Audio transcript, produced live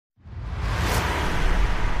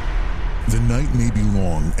The night may be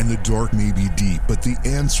long and the dark may be deep, but the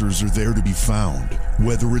answers are there to be found.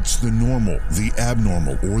 Whether it's the normal, the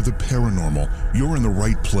abnormal, or the paranormal, you're in the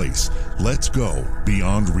right place. Let's go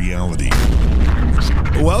beyond reality.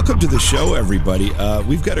 Welcome to the show, everybody.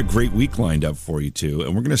 We've got a great week lined up for you, too,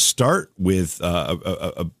 and we're going to start with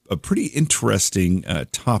a pretty interesting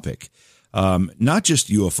topic. Not just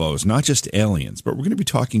UFOs, not just aliens, but we're going to be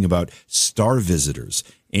talking about star visitors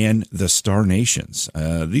and the star nations.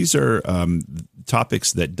 These are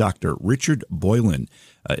topics that Dr. Richard Boylan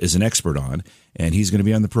is an expert on, and he's going to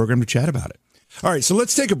be on the program to chat about it. All right, so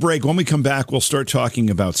let's take a break. When we come back, we'll start talking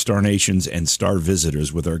about star nations and star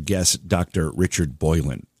visitors with our guest, Dr. Richard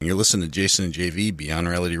Boylan. You're listening to Jason and JV, Beyond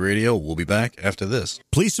Reality Radio. We'll be back after this.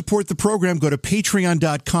 Please support the program. Go to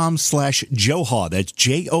patreon.com/Johaw. That's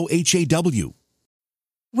JOHAW.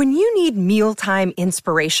 When you need mealtime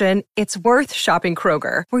inspiration, it's worth shopping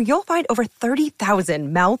Kroger, where you'll find over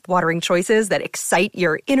 30,000 mouth-watering choices that excite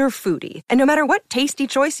your inner foodie. And no matter what tasty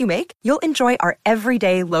choice you make, you'll enjoy our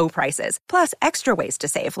everyday low prices, plus extra ways to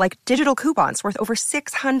save, like digital coupons worth over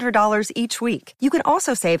 $600 each week. You can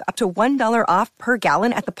also save up to $1 off per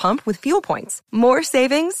gallon at the pump with fuel points. More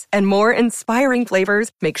savings and more inspiring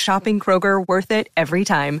flavors make shopping Kroger worth it every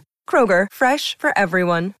time. Kroger, fresh for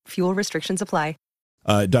everyone. Fuel restrictions apply.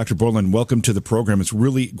 Dr. Boylan, welcome to the program. It's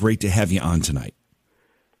really great to have you on tonight.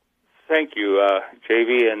 Thank you,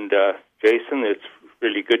 JV and Jason. It's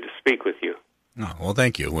really good to speak with you. Oh, well,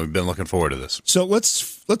 thank you. We've been looking forward to this. So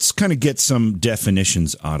let's kind of get some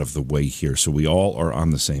definitions out of the way here so we all are on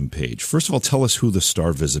the same page. First of all, tell us who the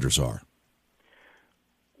star visitors are.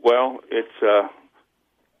 Well, it's a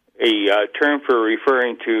term for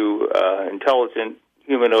referring to intelligent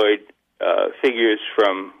humanoid figures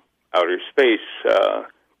from outer space,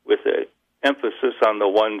 with an emphasis on the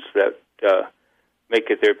ones that make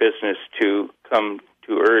it their business to come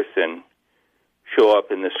to Earth and show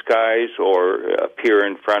up in the skies or appear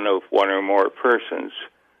in front of one or more persons,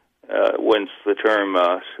 whence the term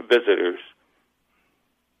visitors.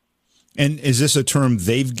 And is this a term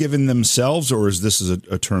they've given themselves, or is this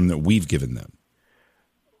a term that we've given them?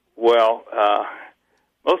 Well,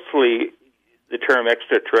 mostly the term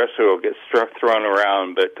extraterrestrial gets thrown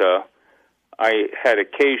around, but I had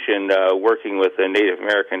occasion working with a Native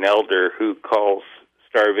American elder who calls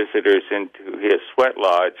star visitors into his sweat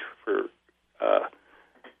lodge for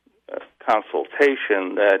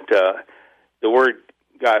consultation, that the word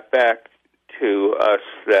got back to us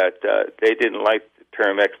that they didn't like the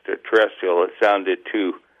term extraterrestrial. It sounded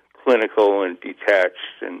too clinical and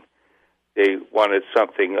detached, and they wanted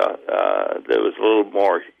something that was a little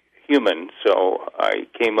more human, so I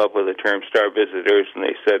came up with the term star visitors, and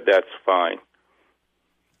they said that's fine.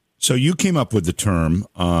 So you came up with the term,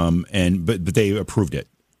 but they approved it.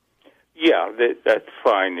 Yeah, that's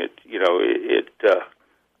fine. It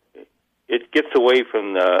gets away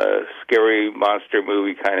from the scary monster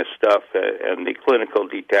movie kind of stuff and the clinical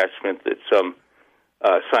detachment that some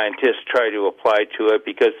scientists try to apply to it,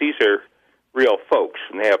 because these are real folks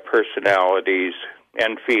and they have personalities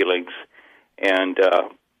and feelings, and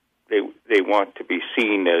they want to be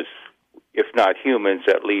seen as, if not humans,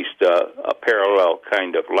 at least a parallel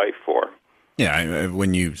kind of life form. Yeah,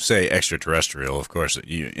 when you say extraterrestrial, of course,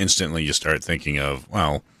 you instantly start thinking of,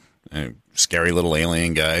 scary little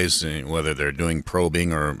alien guys, whether they're doing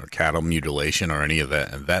probing or cattle mutilation or any of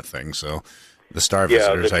that thing. So the star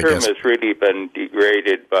visitors, I guess. Yeah, the term has really been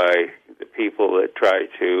degraded by the people that try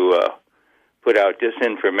to put out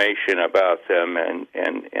disinformation about them and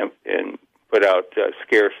put out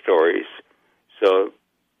scare stories. So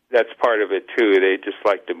that's part of it, too. They just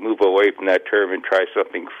like to move away from that term and try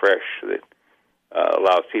something fresh that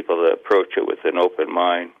allows people to approach it with an open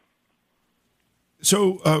mind.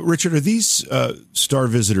 So, Richard, are these star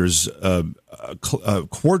visitors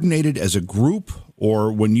coordinated as a group,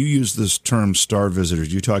 or when you use this term star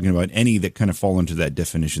visitors, you're talking about any that kind of fall into that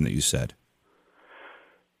definition that you said?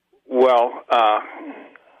 Well,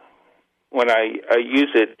 when I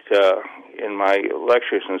use it in my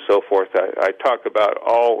lectures and so forth, I talk about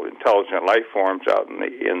all intelligent life forms out in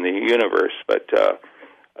the universe, but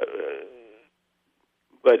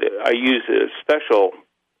I use a special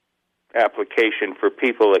application for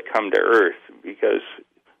people that come to Earth, because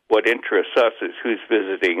what interests us is who's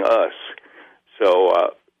visiting us.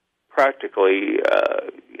 So practically,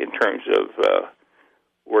 in terms of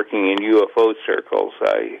working in UFO circles,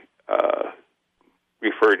 I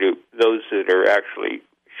refer to those that are actually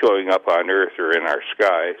showing up on Earth or in our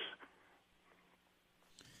skies.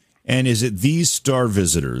 And is it these star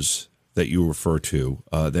visitors that you refer to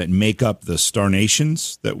that make up the star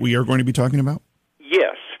nations that we are going to be talking about?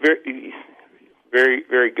 Yes, very,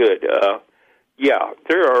 very good. Yeah,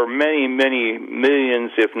 there are many, many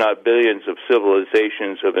millions, if not billions, of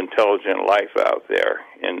civilizations of intelligent life out there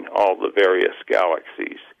in all the various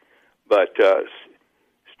galaxies. But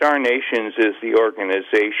Star Nations is the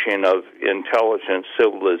organization of intelligent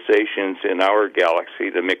civilizations in our galaxy,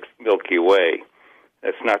 the Milky Way.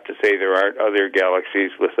 That's not to say there aren't other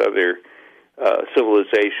galaxies with other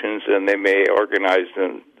civilizations, and they may organize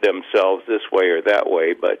themselves this way or that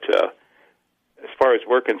way, but as far as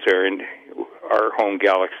we're concerned, our home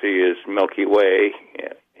galaxy is Milky Way,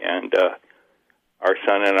 and our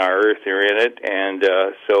sun and our Earth are in it, and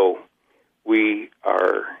so we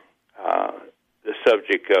are the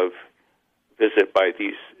subject of visit by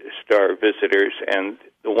these star visitors, and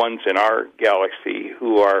the ones in our galaxy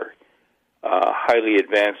who are highly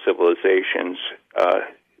advanced civilizations.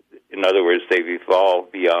 In other words, they've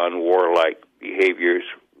evolved beyond warlike behaviors.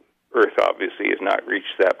 Earth obviously has not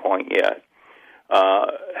reached that point yet.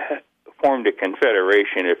 Formed a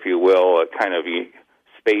confederation, if you will, a kind of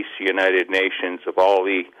space United Nations of all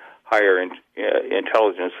the higher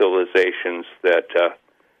intelligent civilizations that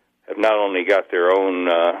have not only got their own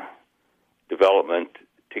development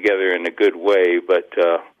together in a good way, but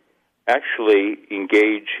actually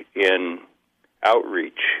engage in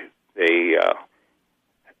outreach. They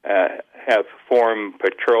have formed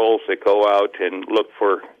patrols that go out and look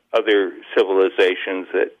for other civilizations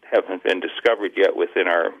that haven't been discovered yet within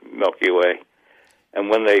our Milky Way. And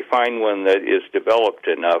when they find one that is developed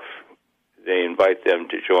enough, they invite them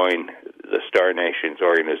to join the Star Nations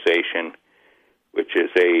organization, which is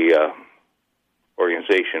a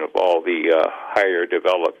organization of all the higher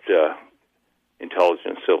developed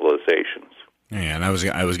intelligent civilizations. Yeah, and I was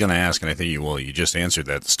going to ask, and I think you just answered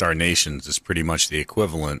that. The Star Nations is pretty much the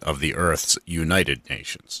equivalent of the Earth's United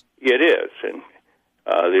Nations. It is, and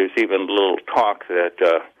there's even a little talk that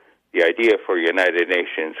the idea for United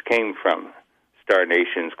Nations came from Star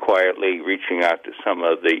Nations quietly reaching out to some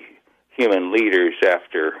of the human leaders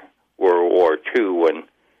after World War II, when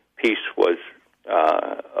peace was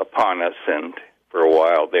upon us, and for a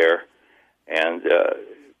while there, and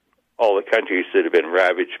all the countries that have been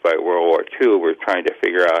ravaged by World War II were trying to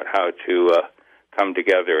figure out how to come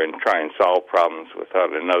together and try and solve problems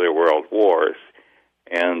without another world war.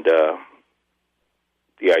 And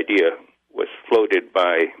the idea was floated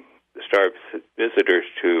by the Star Visitors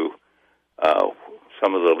to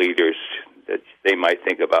some of the leaders that they might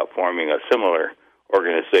think about forming a similar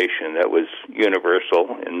organization that was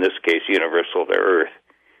universal, in this case universal to Earth,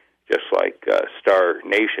 just like Star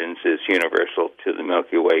Nations is universal to the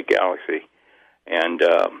Milky Way galaxy. And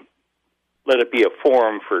let it be a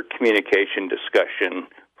forum for communication, discussion,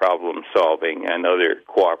 problem solving, and other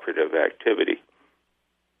cooperative activity.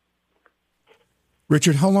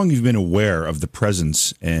 Richard, how long have you been aware of the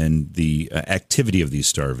presence and the activity of these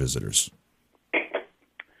star visitors?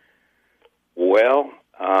 Well,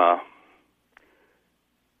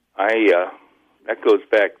 that goes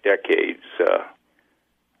back decades.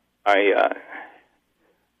 I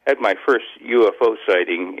had my first UFO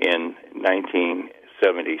sighting in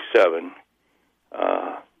 1977,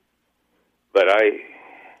 but I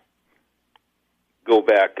go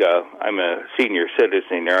back, I'm a senior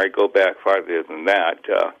citizen there, I go back farther than that.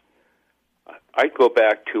 I go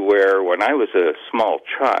back to where, when I was a small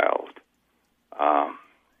child,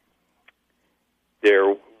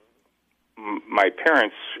 my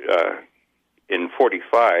parents in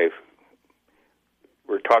 45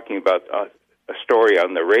 were talking about a story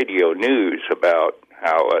on the radio news about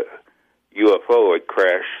how a UFO had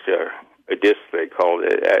crashed, a disc they called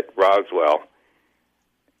it, at Roswell.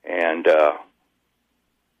 And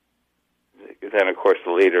then, of course,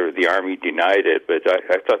 later the Army denied it, but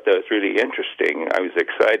I thought that was really interesting. I was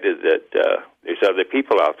excited that there's other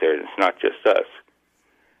people out there, and it's not just us.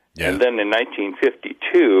 Yeah. And then in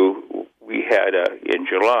 1952, we had, in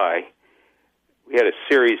July, we had a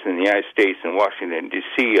series in the United States and Washington,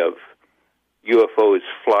 D.C. of UFOs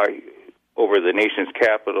fly over the nation's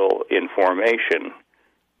capital in formation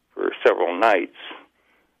for several nights.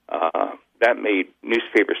 That made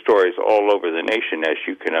newspaper stories all over the nation, as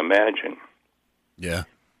you can imagine. Yeah,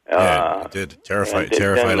 it did. Terrified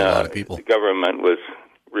a lot of people. The government was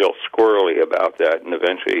real squirrely about that, and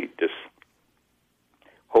eventually just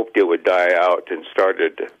hoped it would die out and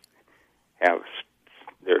started to have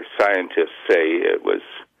their scientists say it was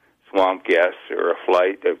swamp gas or a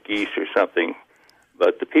flight of geese or something.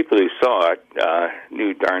 But the people who saw it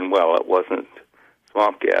knew darn well it wasn't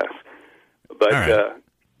swamp gas. But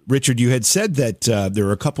Richard, you had said that there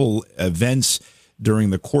were a couple events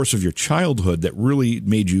during the course of your childhood that really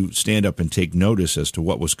made you stand up and take notice as to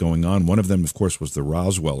what was going on. One of them, of course, was the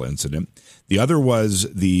Roswell incident. The other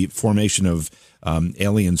was the formation of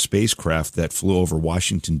alien spacecraft that flew over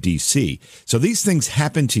Washington, D.C. So these things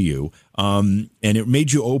happened to you, and it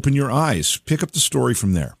made you open your eyes. Pick up the story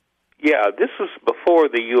from there. Yeah, this was before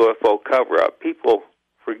the UFO cover-up. People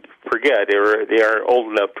forget, or they are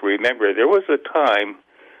old enough to remember, there was a time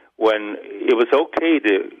when it was okay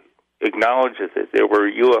to acknowledge that there were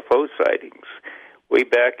UFO sightings way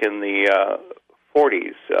back in the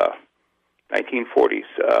 40s,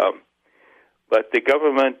 1940s. But the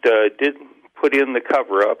government did put in the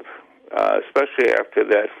cover-up, especially after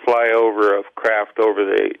that flyover of craft over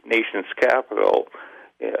the nation's capital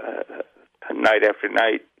night after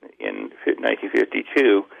night in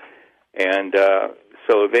 1952. And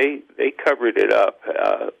so they covered it up.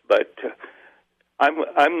 But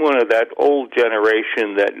I'm one of that old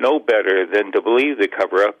generation that know better than to believe the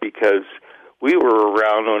cover-up, because we were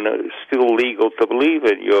around when it was still legal to believe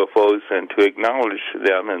in UFOs and to acknowledge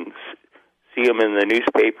them and see them in the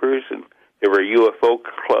newspapers. And there were UFO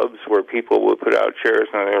clubs where people would put out chairs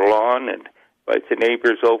on their lawn and invite the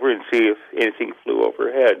neighbors over and see if anything flew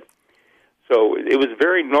overhead. So it was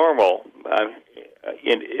very normal,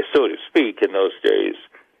 so to speak, in those days.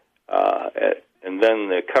 And then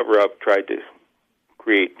the cover-up tried to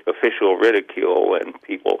create official ridicule, and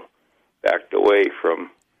people backed away from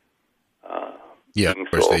being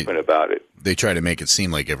so open about it. They try to make it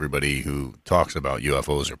seem like everybody who talks about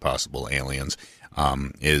UFOs or possible aliens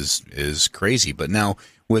is crazy. But now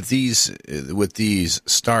with these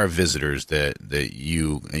star visitors that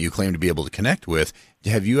you claim to be able to connect with,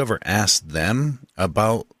 have you ever asked them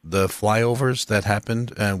about the flyovers that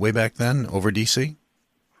happened way back then over D.C.?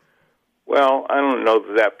 Well, I don't know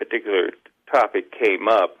that particular topic came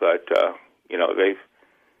up, but they've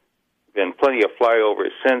been plenty of flyovers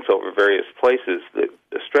since over various places.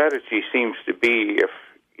 The strategy seems to be,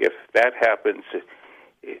 if that happens,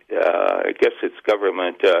 I guess it's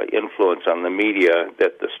government influence on the media,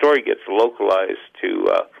 that the story gets localized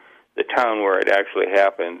to the town where it actually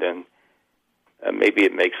happened, and maybe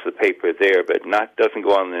it makes the paper there, but doesn't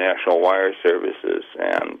go on the national wire services.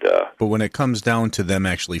 And but when it comes down to them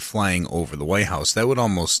actually flying over the White House, that would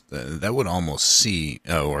almost see,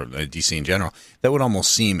 or DC in general, that would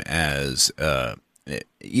almost seem as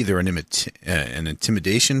either an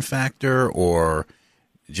intimidation factor, or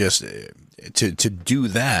just to do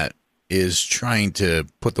that is trying to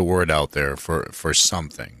put the word out there for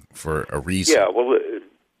something, for a reason. Yeah, well,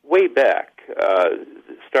 way back,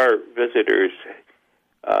 Star visitors,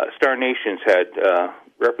 Star Nations had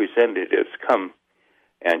representatives come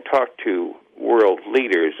and talk to world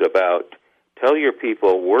leaders about, tell your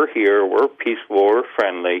people we're here, we're peaceful, we're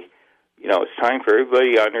friendly. It's time for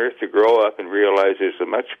everybody on Earth to grow up and realize there's a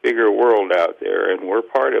much bigger world out there, and we're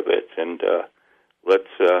part of it, and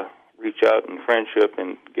let's reach out in friendship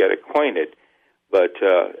and get acquainted. But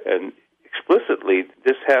and explicitly,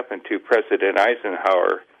 this happened to President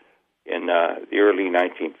Eisenhower in the early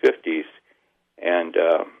 1950s, and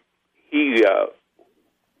he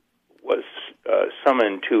was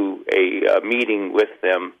summoned to a meeting with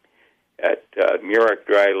them at Muroc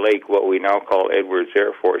Dry Lake, what we now call Edwards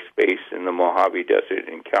Air Force Base in the Mojave Desert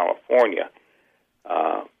in California.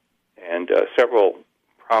 And several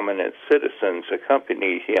prominent citizens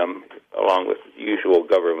accompanied him, along with the usual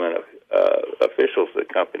government officials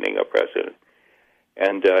accompanying a president.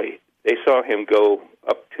 And they saw him go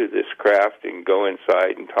up to this craft and go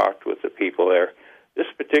inside and talk with the people there. This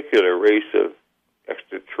particular race of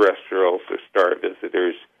extraterrestrials or star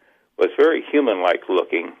visitors was very human-like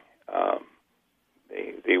looking.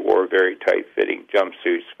 They wore very tight-fitting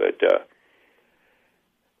jumpsuits, but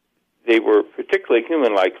they were particularly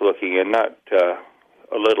human-like looking and not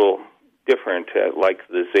a little different like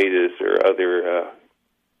the Zetas or other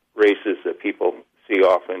races that people see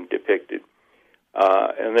often depicted.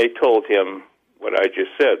 And they told him what I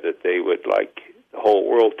just said, that they would like the whole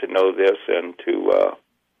world to know this and to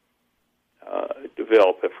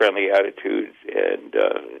develop a friendly attitude, and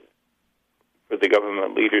for the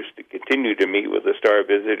government leaders to continue to meet with the star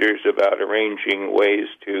visitors about arranging ways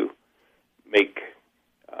to make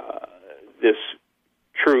this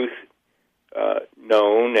truth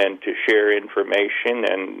known and to share information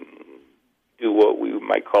and do what we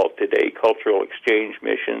might call today cultural exchange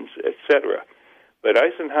missions, etc. But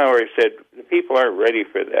Eisenhower said, the people aren't ready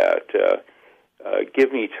for that.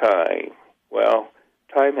 Give me time. Well,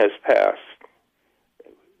 time has passed.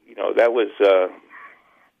 That was,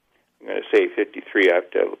 I'm going to say 53. I have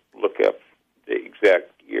to look up the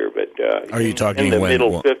exact year, but are you talking in the when,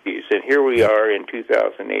 middle 50s. And here we are in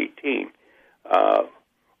 2018.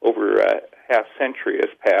 over a half century has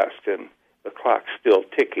passed, and the clock's still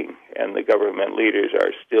ticking, and the government leaders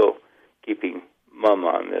are still keeping mum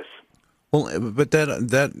on this. Well, but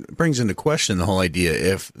that brings into question the whole idea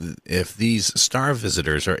if these star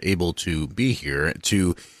visitors are able to be here,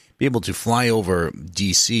 to be able to fly over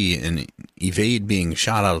D.C. and evade being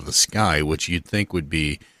shot out of the sky, which you'd think would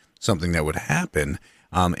be something that would happen,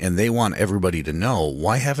 and they want everybody to know,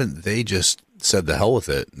 why haven't they just said the hell with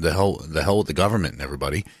it, the hell with the government and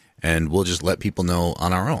everybody, and we'll just let people know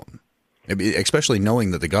on our own? Especially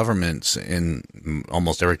knowing that the governments in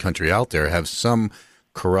almost every country out there have some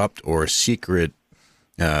corrupt or secret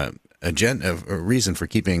agenda, reason for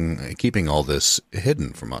keeping all this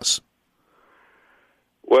hidden from us.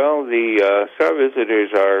 Well, the star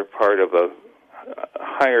visitors are part of a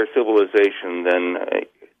higher civilization than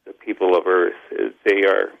the people of Earth. They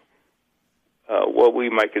are what we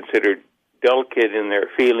might consider delicate in their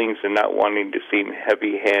feelings and not wanting to seem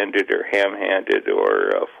heavy-handed or ham-handed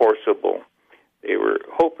or forcible. They were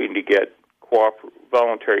hoping to get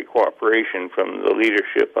voluntary cooperation from the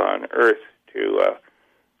leadership on Earth to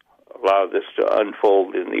allow this to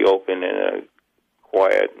unfold in the open in a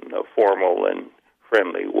quiet and a formal and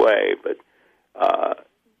friendly way. But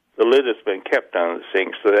the lid has been kept on the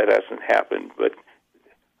thing, so that hasn't happened. But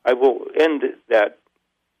I will end that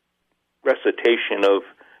recitation of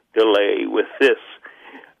delay with this.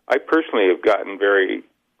 I personally have gotten very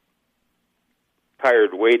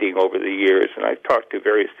tired waiting over the years, and I've talked to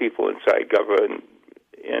various people inside government,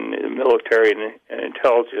 in the military and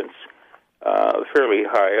intelligence, fairly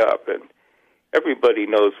high up, and everybody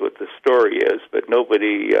knows what the story is, but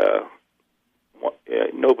nobody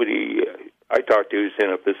I talk to is in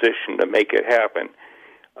a position to make it happen.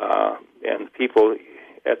 And people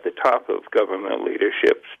at the top of government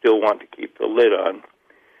leadership still want to keep the lid on.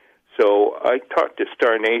 So I talked to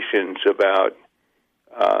Star Nations about,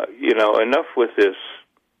 enough with this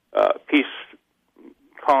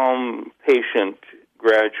calm, patient,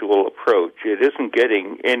 gradual approach. It isn't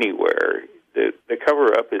getting anywhere. The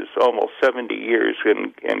cover-up is almost 70 years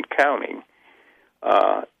and counting.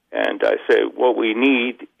 And I say what we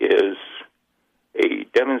need is a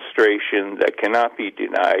demonstration that cannot be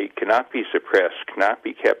denied, cannot be suppressed, cannot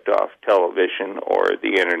be kept off television or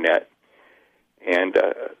the Internet. And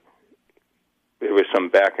there was some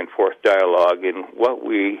back-and-forth dialogue, and what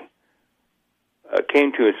we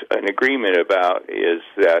came to an agreement about is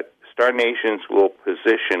that Star Nations will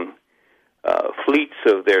position fleets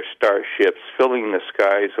of their starships filling the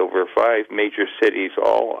skies over 5 major cities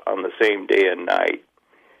all on the same day and night.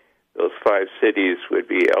 Those 5 cities would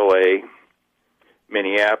be L.A.,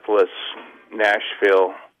 Minneapolis,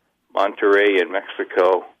 Nashville, Monterrey in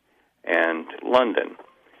Mexico, and London.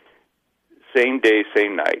 Same day,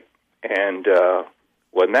 same night. And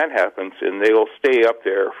when that happens, and they will stay up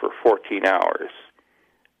there for 14 hours.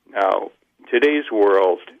 Now, in today's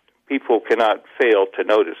world, people cannot fail to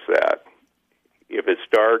notice that. If it's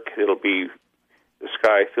dark, it'll be the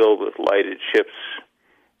sky filled with lighted ships,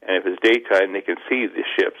 and if it's daytime, they can see the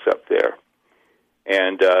ships up there.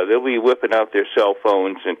 And they'll be whipping out their cell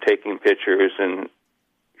phones and taking pictures and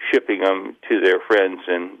shipping them to their friends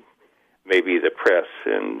and maybe the press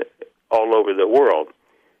and all over the world.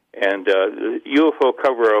 And the UFO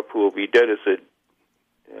cover-up will be dead as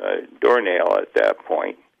a doornail at that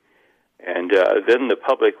point. And then the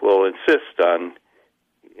public will insist on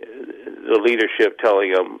the leadership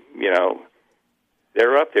telling them,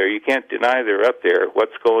 they're up there. You can't deny they're up there.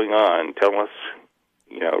 What's going on? Tell us,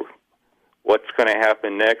 what's going to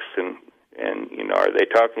happen next, and are they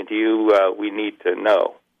talking to you? We need to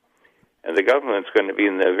know. And the government's going to be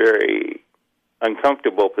in the very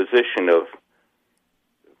uncomfortable position of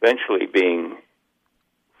eventually being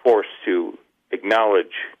forced to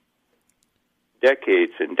acknowledge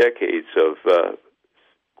decades and decades of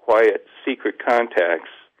quiet, secret contacts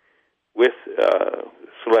with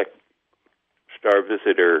select star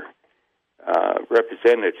visitor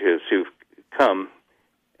representatives who've come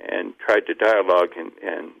and tried to dialogue,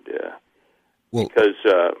 because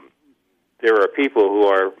there are people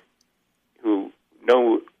who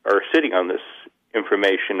are sitting on this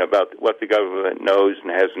information about what the government knows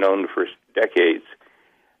and has known for decades,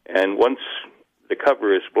 and once the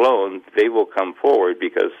cover is blown, they will come forward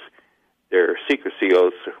because their secrecy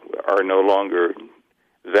oaths are no longer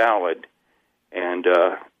valid, and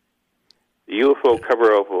the UFO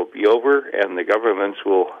cover-up will be over, and the governments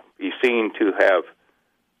will be seen to have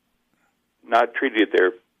not treated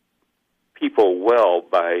their people well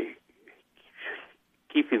by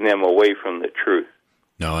keeping them away from the truth.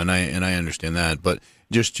 No, and I understand that, but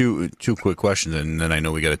Just two quick questions, and then I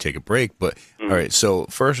know we got to take a break. But all right, so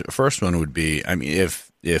first one would be, I mean,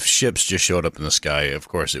 if ships just showed up in the sky, of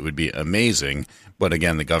course it would be amazing. But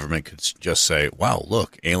again, the government could just say, "Wow,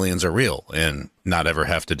 look, aliens are real," and not ever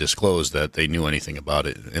have to disclose that they knew anything about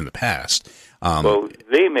it in the past. Well,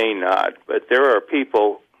 they may not, but there are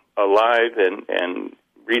people alive and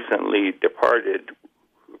recently departed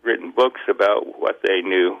who've written books about what they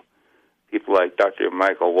knew. People like Dr.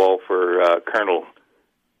 Michael Wolff or Colonel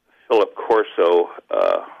Philip Corso,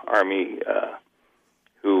 Army,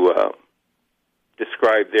 who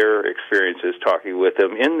described their experiences talking with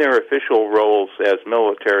them in their official roles as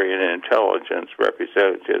military and intelligence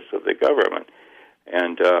representatives of the government.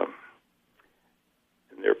 And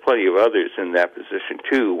there are plenty of others in that position,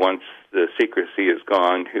 too, once the secrecy is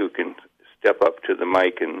gone, who can step up to the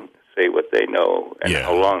mic and say what they know and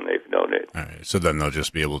how long they've known it. All right, so then they'll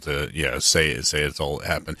just be able to, say it's all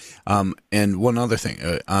happened. And one other thing,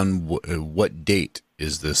 on what date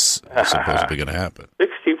is this supposedly going to happen?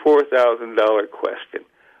 $64,000 question.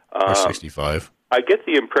 Or 65? I get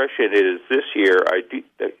the impression it is this year. I do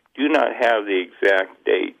not have the exact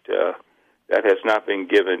date. That has not been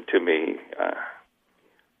given to me.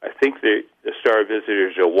 I think the star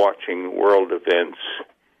visitors are watching world events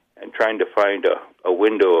and trying to find a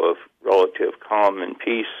window of relative calm and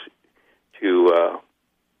peace to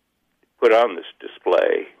put on this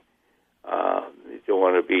display. They don't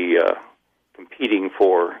want to be competing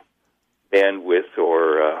for bandwidth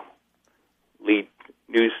or lead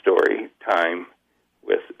news story time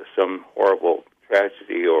with some horrible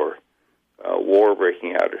tragedy or war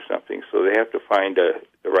breaking out or something. So they have to find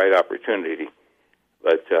the right opportunity.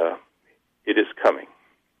 But it is coming.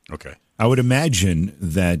 Okay. I would imagine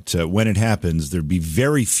that when it happens, there'd be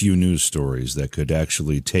very few news stories that could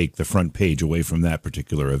actually take the front page away from that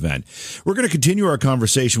particular event. We're going to continue our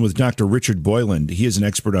conversation with Dr. Richard Boylan. He is an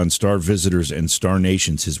expert on star visitors and star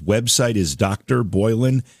nations. His website is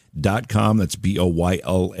drboylan.com. That's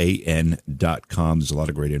BOYLAN.com. There's a lot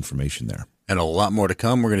of great information there. And a lot more to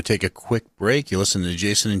come. We're going to take a quick break. You listen to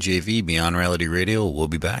Jason and JV, Beyond Reality Radio. We'll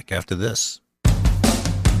be back after this.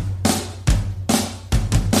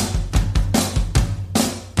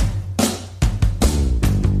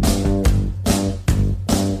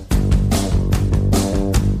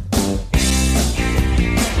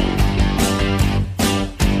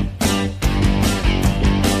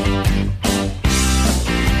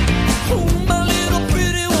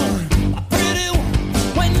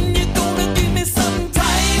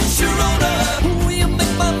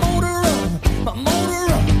 My motor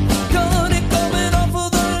run, gonna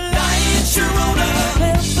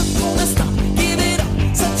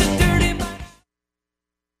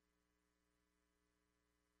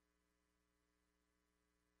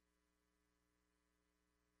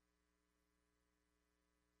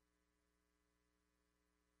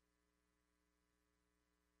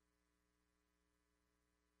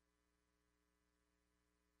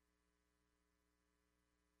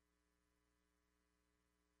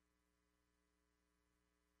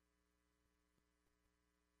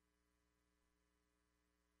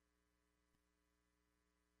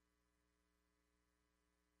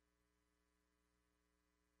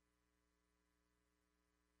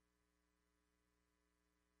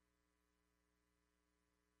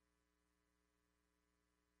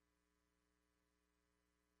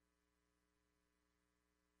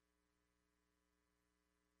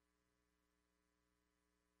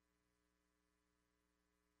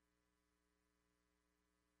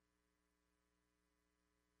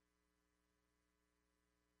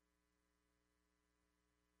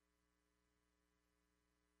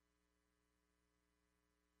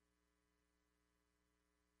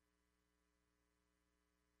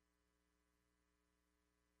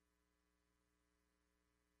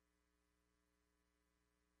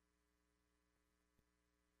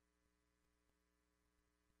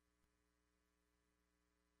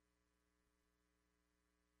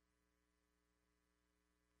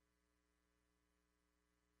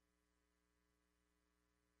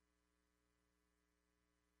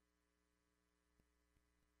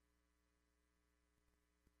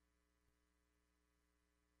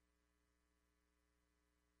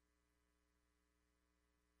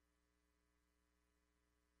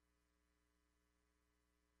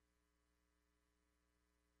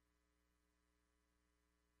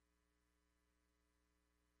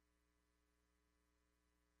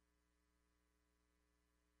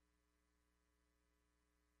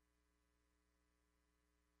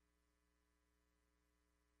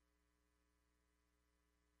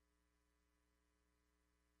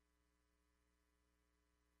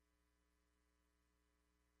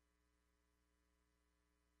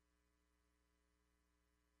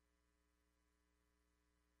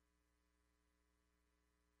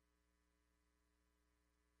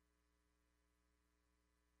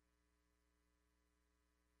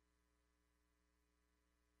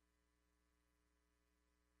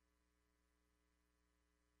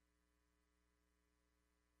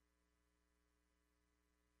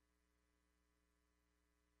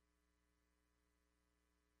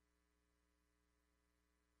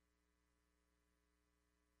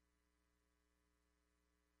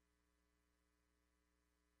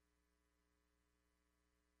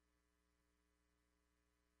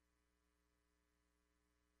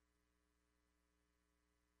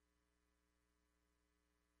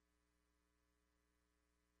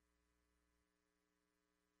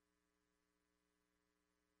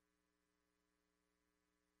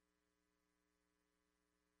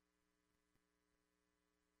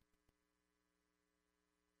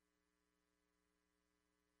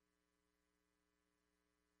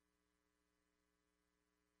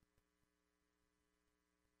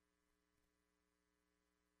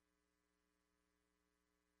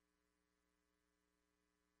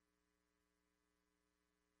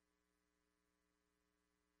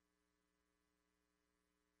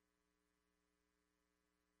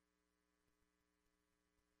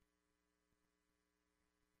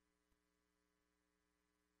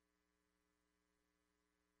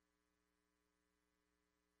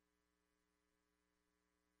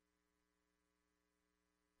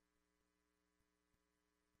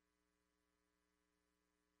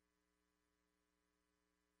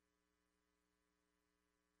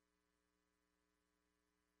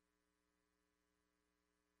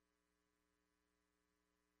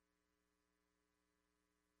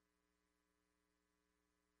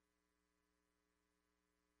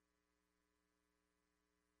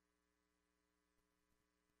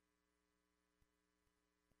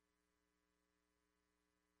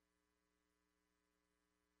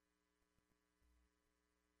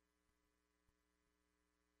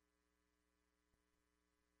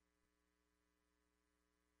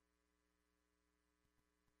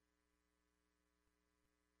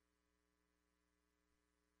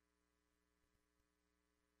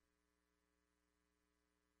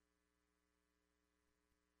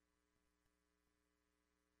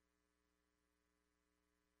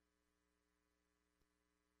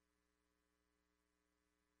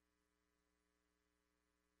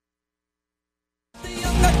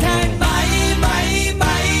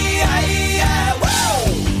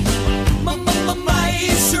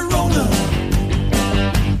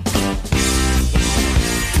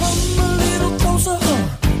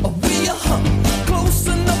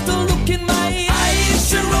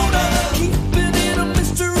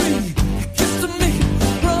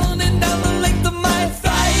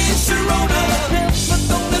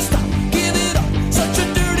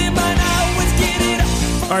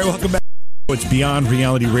Welcome back. It's Beyond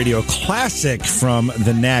Reality Radio, classic from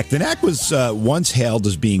The Knack. The Knack was once hailed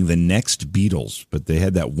as being the next Beatles, but they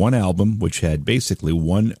had that one album which had basically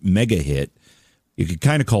one mega hit. You could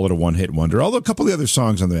kind of call it a one-hit wonder, although a couple of the other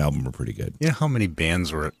songs on the album were pretty good. Yeah, how many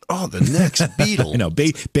bands were it? Oh, the next Beatles. I know,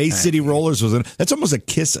 Bay City Rollers was that's almost a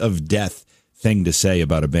kiss of death thing to say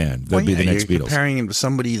about a band. That'd be the next you're Beatles. Comparing him to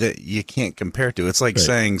somebody that you can't compare to. It's like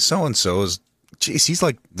saying so-and-so is, geez, he's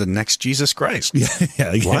like the next Jesus Christ. Yeah.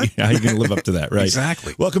 What? How are you going to live up to that, right?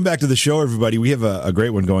 Exactly. Welcome back to the show, everybody. We have a great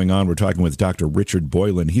one going on. We're talking with Dr. Richard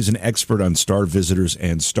Boylan. He's an expert on star visitors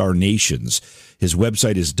and star nations. His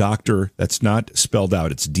website is Dr. That's not spelled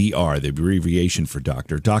out. It's DR, the abbreviation for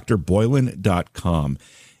doctor, drboylan.com.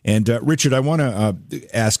 And Richard, I want to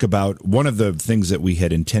ask about one of the things that we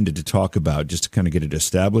had intended to talk about, just to kind of get it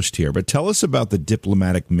established here. But tell us about the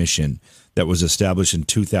diplomatic mission that was established in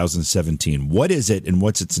 2017. What is it, and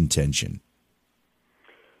what's its intention?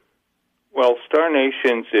 Well, Star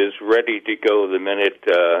Nations is ready to go the minute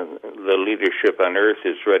the leadership on Earth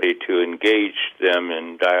is ready to engage them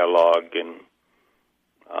in dialogue and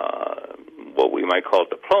what we might call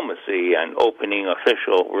diplomacy and opening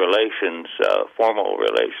official relations, formal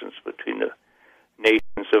relations between the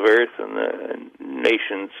nations of Earth and the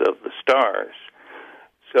nations of the stars.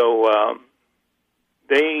 So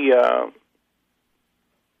they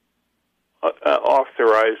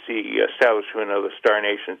authorized the establishment of a Star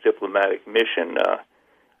Nations diplomatic mission.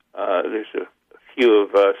 There's a few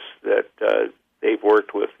of us that they've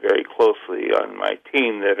worked with very closely on my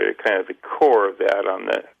team that are kind of the core of that on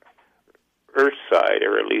the Earth side,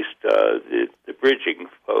 or at least the bridging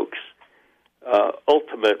folks.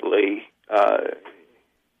 Ultimately,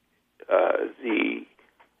 the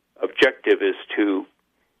objective is to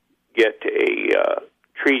get a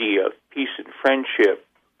treaty of peace and friendship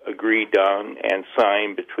agreed on and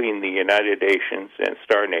signed between the United Nations and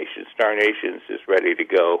Star Nations. Star Nations is ready to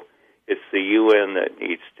go. It's the UN that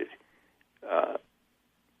needs to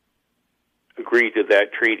agree to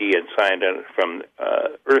that treaty and sign it from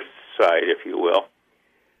Earth's side, if you will.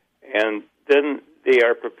 And then they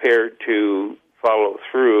are prepared to follow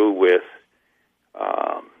through with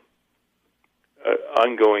an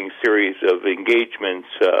ongoing series of engagements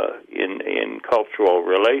in cultural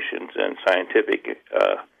relations and scientific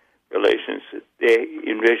relations. They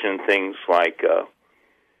envision things like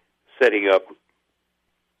setting up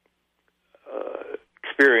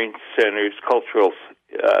experience centers, cultural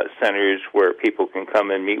centers where people can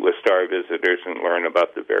come and meet with star visitors and learn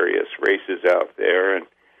about the various races out there, and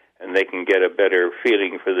they can get a better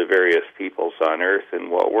feeling for the various peoples on Earth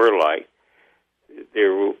and what we're like.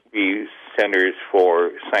 There will be centers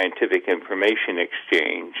for scientific information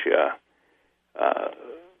exchange.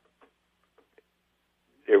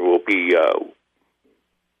 There will be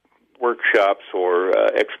workshops or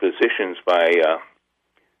expositions by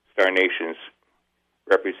Star Nations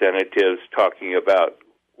representatives talking about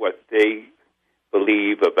what they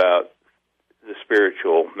believe about the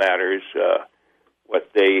spiritual matters, what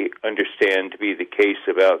they understand to be the case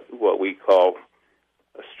about what we call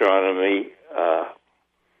astronomy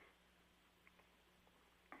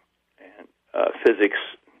and physics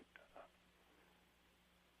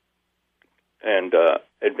and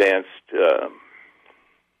advanced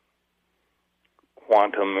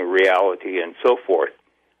quantum reality and so forth.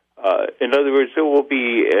 In other words, there will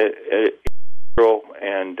be a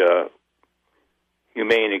and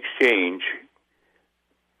humane exchange.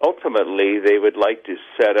 Ultimately, they would like to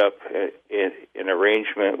set up an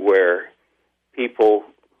arrangement where people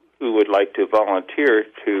who would like to volunteer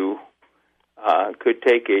to could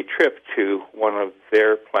take a trip to one of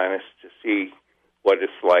their planets to see what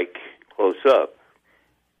it's like close up.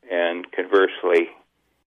 And conversely,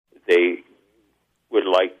 they would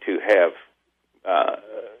like to have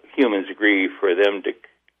humans agree for them to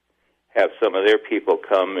have some of their people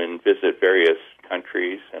come and visit various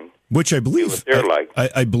countries and which I believe see what they're like.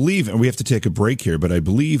 I believe, and we have to take a break here, but I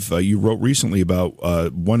believe you wrote recently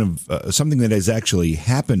about one of something that has actually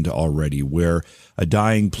happened already, where a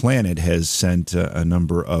dying planet has sent a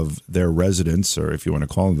number of their residents, or if you want to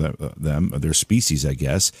call them their species, I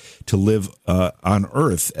guess, to live on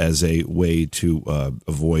Earth as a way to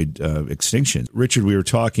avoid extinction. Richard, we were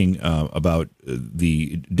talking about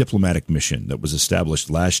the diplomatic mission that was established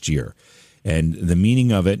last year, and the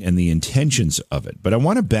meaning of it and the intentions of it. But I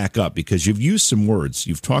want to back up because you've used some words.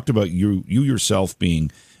 You've talked about you yourself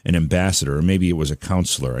being an ambassador, or maybe it was a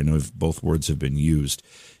counselor. I know both words have been used.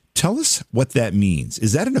 Tell us what that means.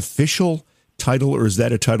 Is that an official title, or is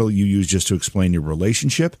that a title you use just to explain your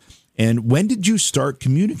relationship? And when did you start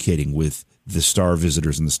communicating with the star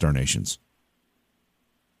visitors and the Star Nations?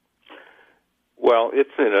 Well,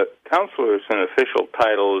 counselor is an official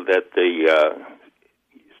title that the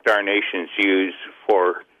Star Nations use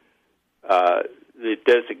for the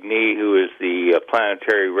designee who is the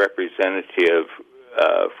planetary representative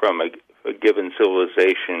from a given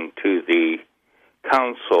civilization to the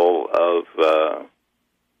Council of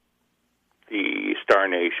the Star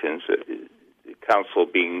Nations, the Council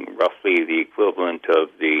being roughly the equivalent of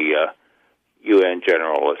the UN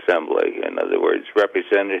General Assembly. In other words,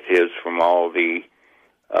 representatives from all the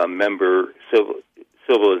member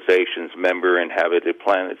civilizations, member inhabited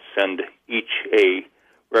planets, send each a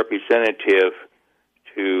representative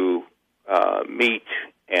to meet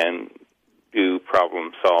and do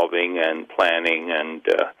problem solving and planning and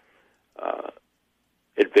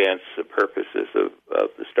advance the purposes of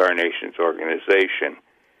the Star Nations organization.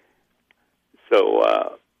 So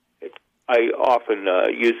I often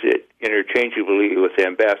use it interchangeably with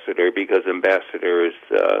ambassador, because ambassador is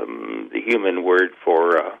the human word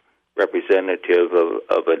for representative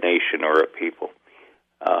of a nation or a people.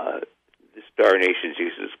 The Star Nations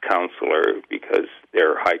uses counselor because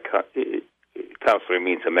their counselor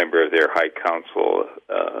means a member of their high council,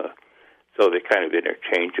 so they're kind of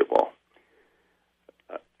interchangeable.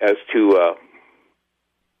 As to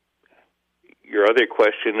your other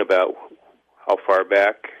question about how far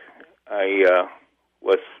back I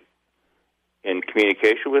was in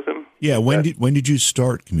communication with them. Yeah, when did you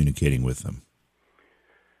start communicating with them?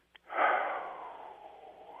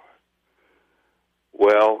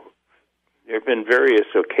 Well, there have been various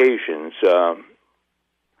occasions.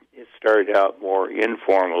 It started out more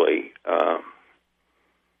informally. I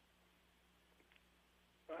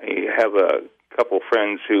have a couple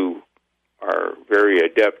friends who are very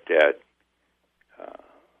adept at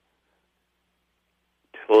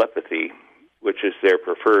telepathy, which is their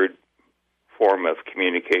preferred form of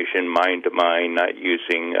communication, mind to mind, not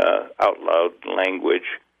using out loud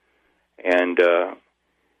language. And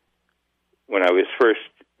when I was first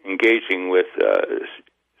engaging with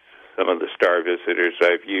some of the star visitors,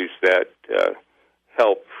 I've used that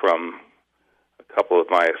help from a couple of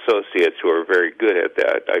my associates who are very good at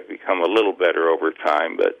that. I've become a little better over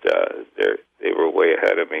time, but they were way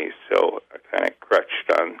ahead of me, so I kind of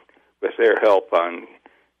crutched with their help on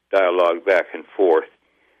dialogue back and forth.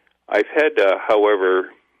 I've had, however,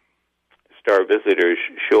 star visitors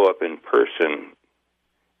show up in person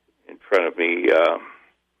in front of me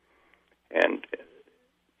and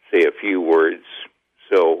say a few words,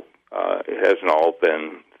 so it hasn't all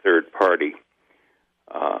been third party.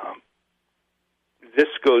 This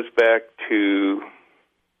goes back to,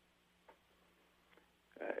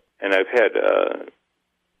 and I've had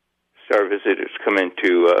star visitors come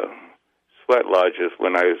into sweat lodges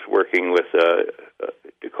when I was working with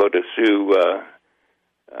Dakota Sioux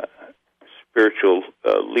spiritual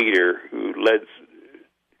leader who led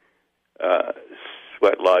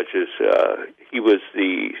sweat lodges. He was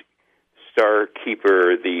the star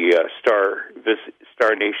keeper, the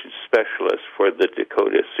Star Nation specialist for the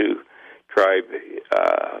Dakota Sioux tribe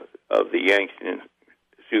of the Yankton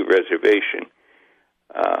Sioux Reservation.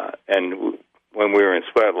 And when we were in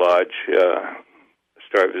Sweat Lodge, a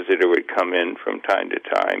star visitor would come in from time to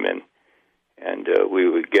time, and we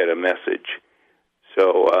would get a message.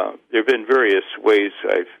 So there have been various ways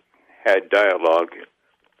I've had dialogue,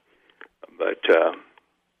 but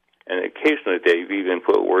and occasionally they've even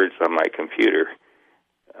put words on my computer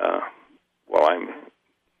while I'm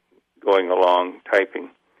going along typing.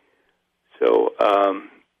 So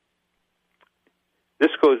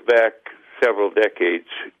this goes back several decades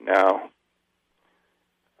now.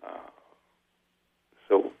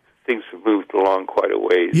 So things have moved along quite a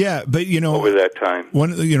ways. Yeah, but over that time,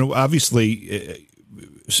 obviously,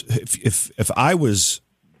 if I was,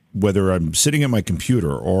 whether I'm sitting at my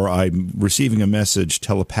computer or I'm receiving a message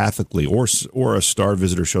telepathically, or a star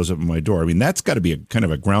visitor shows up at my door, I mean, that's got to be a kind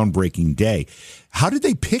of a groundbreaking day. How did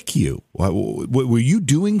they pick you? Were you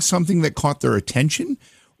doing something that caught their attention,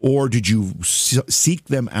 or did you seek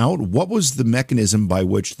them out? What was the mechanism by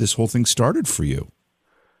which this whole thing started for you?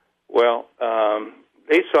 Well,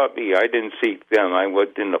 they sought me. I didn't seek them. I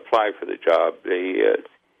didn't apply for the job. They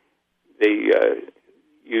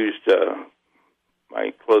used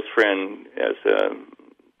my close friend as a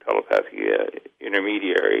telepathic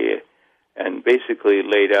intermediary, and basically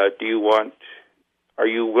laid out, are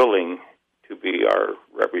you willing to be our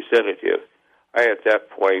representative? I, at that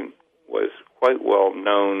point, was quite well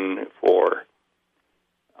known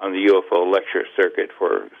on the UFO lecture circuit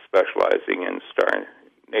for specializing in Star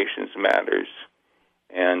Nations matters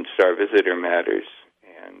and star visitor matters,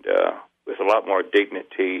 and with a lot more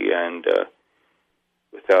dignity and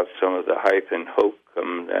without some of the hype and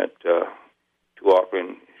hokum that too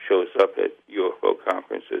often shows up at UFO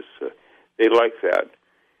conferences. They like that.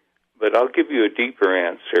 But I'll give you a deeper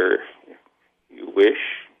answer if you wish.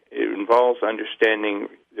 It involves understanding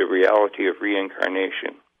the reality of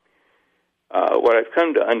reincarnation. What I've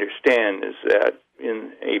come to understand is that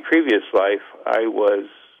in a previous life, I was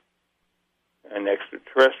an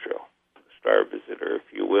extraterrestrial, a star visitor,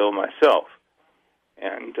 if you will, myself.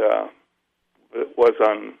 And it was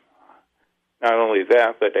on not only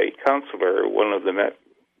that, but a counselor, one of the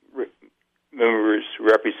members,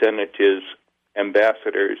 representatives,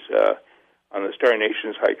 ambassadors on the Star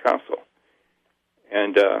Nations High Council.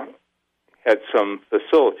 And had some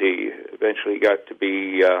facility, eventually got to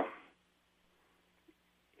be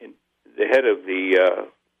the head of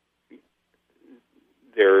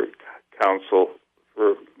their council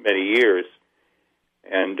for many years.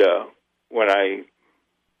 And when I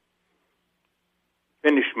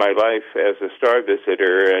finished my life as a star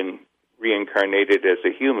visitor and reincarnated as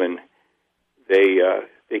a human, they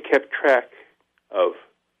kept track of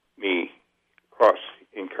me across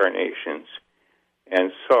incarnations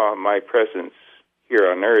and saw my presence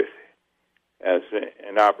here on Earth as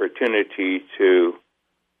an opportunity to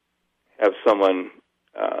have someone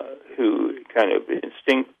who kind of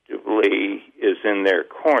instinctively is in their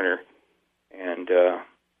corner. And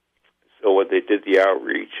so when they did the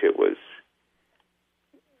outreach, it was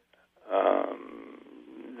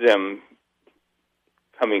them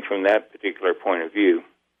coming from that particular point of view.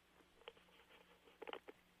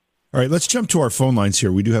 All right, let's jump to our phone lines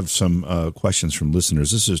here. We do have some questions from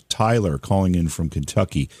listeners. This is Tyler calling in from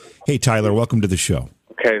Kentucky. Hey, Tyler, welcome to the show.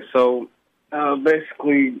 Okay, so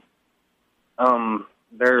basically,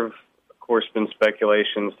 there have, of course, been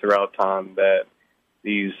speculations throughout time that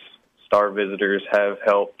these star visitors have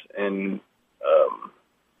helped in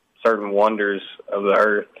certain wonders of the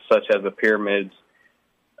Earth, such as the pyramids.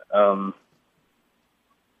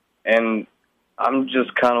 And I'm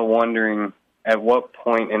just kind of wondering, at what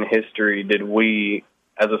point in history did we,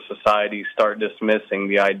 as a society, start dismissing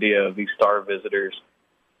the idea of these star visitors,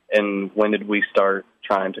 and when did we start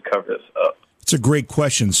trying to cover this up? It's a great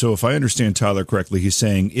question. So if I understand Tyler correctly, he's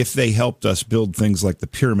saying if they helped us build things like the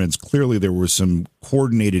pyramids, clearly there was some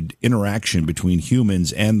coordinated interaction between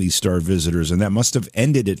humans and these star visitors, and that must have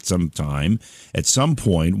ended at some time, at some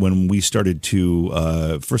point when we started to,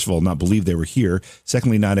 first of all, not believe they were here,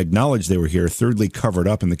 secondly, not acknowledge they were here, thirdly, covered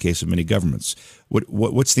up in the case of many governments.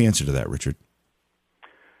 What's the answer to that, Richard?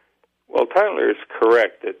 Well, Tyler is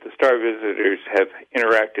correct that the star visitors have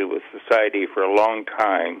interacted with society for a long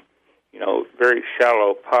time. You know, very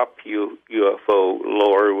shallow pop UFO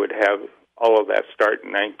lore would have all of that start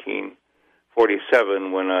in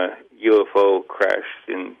 1947 when a UFO crashed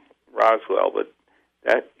in Roswell, but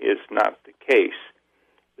that is not the case.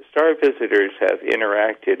 The star visitors have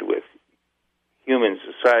interacted with human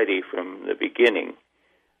society from the beginning.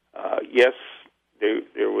 Yes,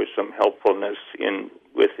 there was some helpfulness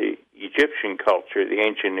with the Egyptian culture, the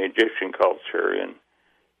ancient Egyptian culture,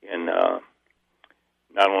 in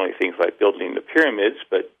not only things like building the pyramids,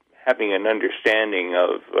 but having an understanding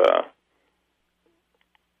of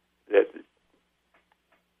that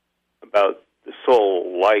about the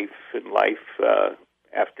soul, life, and life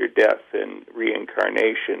after death and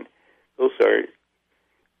reincarnation. Those are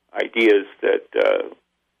ideas that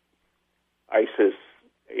ISIS,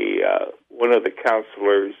 one of the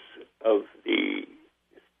counselors of the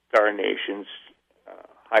Star Nations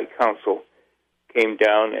High Council, came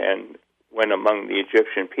down and went among the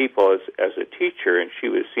Egyptian people as a teacher, and she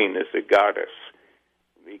was seen as a goddess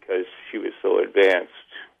because she was so advanced.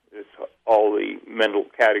 It's all the mental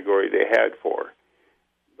category they had for her.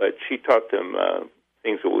 But she taught them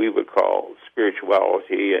things that we would call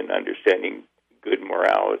spirituality and understanding good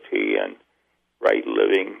morality and right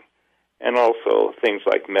living, and also things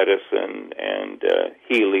like medicine and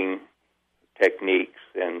healing techniques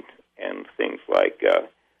and things like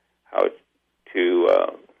how to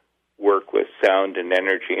work with sound and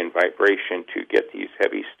energy and vibration to get these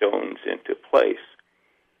heavy stones into place.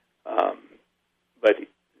 But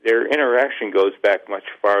their interaction goes back much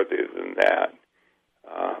farther than that.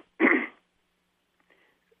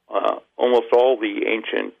 Almost all the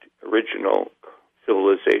ancient original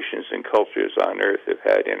civilizations and cultures on Earth have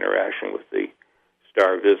had interaction with the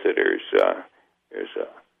star visitors. There's a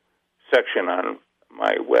section on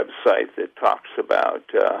my website that talks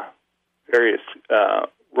about various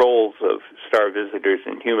roles of star visitors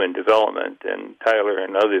in human development, and Tyler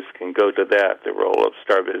and others can go to that, the role of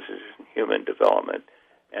star visitors in human development,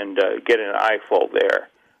 and get an eyeful there.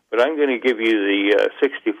 But I'm going to give you the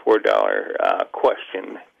 $64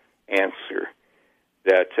 question answer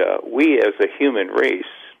that we as a human race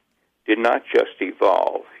did not just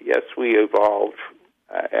evolve. Yes, we evolved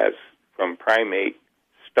as from primate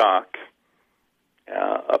stock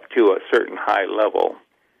up to a certain high level,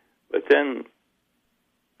 but then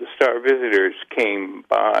the star visitors came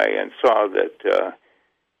by and saw that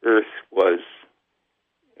Earth was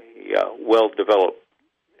a well-developed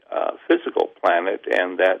physical planet,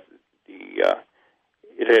 and that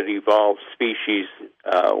it had evolved species,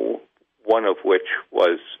 one of which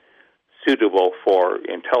was suitable for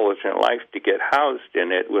intelligent life to get housed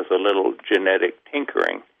in it with a little genetic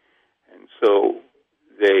tinkering. And so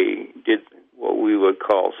they did what we would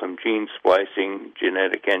call some gene splicing,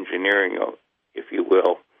 genetic engineering, if you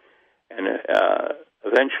will, and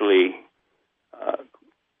eventually,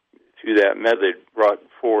 through that method, brought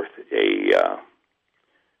forth a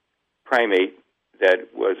primate that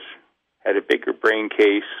had a bigger brain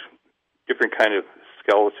case, different kind of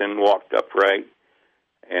skeleton, walked upright,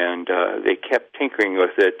 and they kept tinkering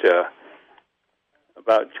with it.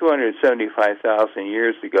 About 275,000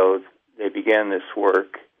 years ago, they began this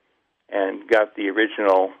work and got the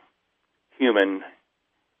original human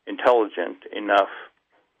intelligent enough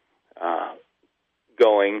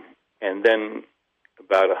going, and then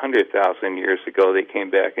about 100,000 years ago, they came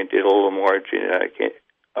back and did a little more genetic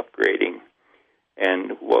upgrading,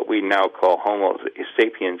 and what we now call Homo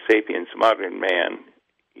sapiens sapiens, modern man,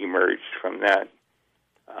 emerged from that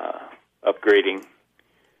upgrading.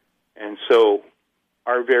 And so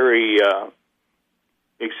our very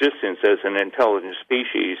existence as an intelligent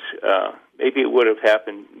species, maybe it would have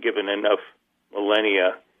happened given enough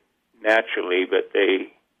millennia naturally, but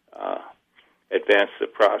they advanced the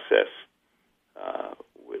process,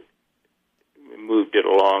 moved it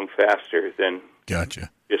along faster than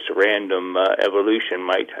just a random evolution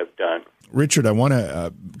might have done. Richard, I want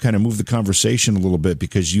to kind of move the conversation a little bit,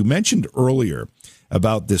 because you mentioned earlier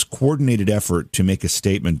about this coordinated effort to make a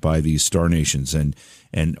statement by these star nations, and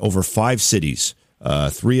over 5 cities,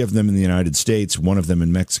 3 of them in the United States, 1 of them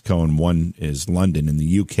in Mexico, and 1 is London in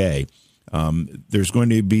the UK. There's going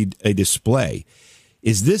to be a display.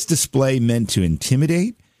 Is this display meant to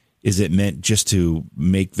intimidate? Is it meant just to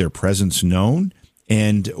make their presence known?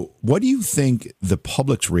 And what do you think the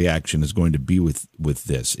public's reaction is going to be with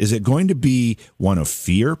this? Is it going to be one of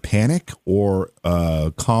fear, panic, or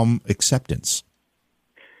calm acceptance?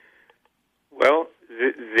 Well,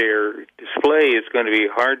 their display is going to be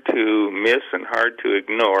hard to miss and hard to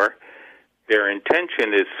ignore. Their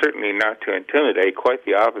intention is certainly not to intimidate, quite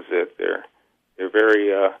the opposite. They're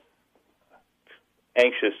very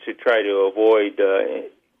anxious to try to avoid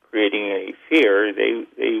creating any fear.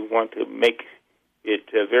 They want to make it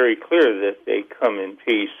very clear that they come in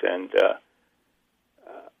peace, and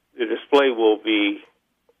the display will be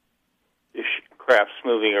the crafts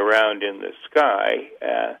moving around in the sky.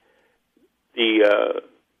 The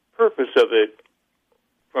purpose of it,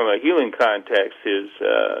 from a human context, is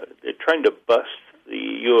they're trying to bust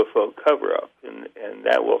the UFO cover-up, and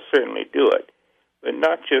that will certainly do it. But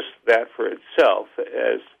not just that for itself,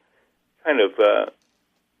 as kind of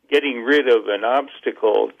getting rid of an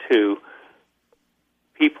obstacle to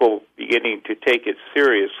people beginning to take it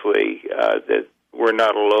seriously, that we're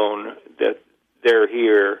not alone, that they're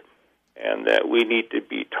here, and that we need to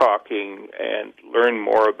be talking and learn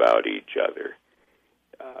more about each other.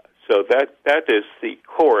 So that is the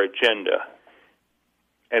core agenda.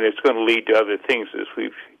 And it's going to lead to other things, as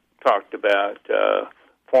we've talked about,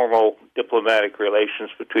 formal diplomatic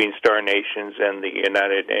relations between star nations and the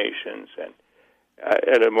United Nations, and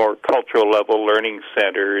at a more cultural level, learning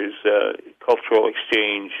centers, cultural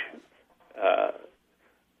exchange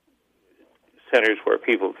centers where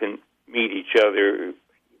people can meet each other,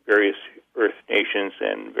 various Earth nations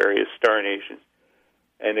and various star nations,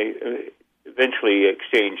 and eventually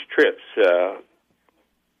exchange trips.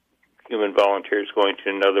 Human volunteers going to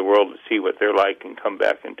another world to see what they're like and come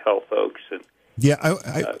back and tell folks. And yeah,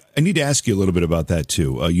 I need to ask you a little bit about that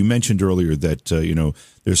too. You mentioned earlier that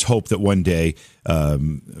there's hope that one day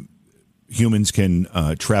humans can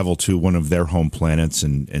travel to one of their home planets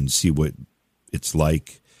and see what it's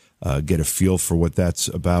like, get a feel for what that's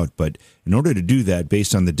about. But in order to do that,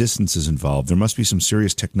 based on the distances involved, there must be some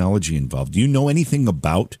serious technology involved. Do you know anything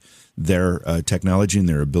about their technology and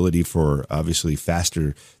their ability for obviously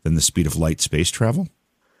faster than the speed of light space travel?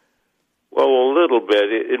 Well, a little bit.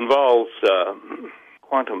 It involves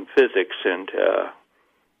quantum physics and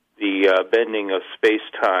the bending of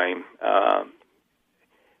space-time.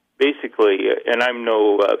 Basically, and I'm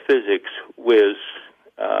no physics whiz,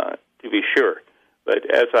 to be sure, but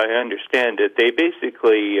as I understand it, they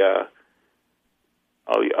basically,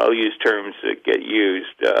 I'll use terms that get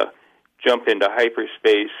used, jump into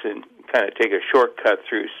hyperspace and kind of take a shortcut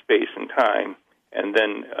through space and time, and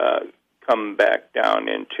then come back down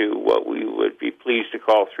into what we would be pleased to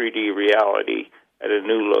call 3D reality at a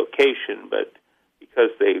new location. But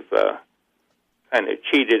because they've kind of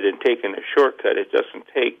cheated and taken a shortcut, it doesn't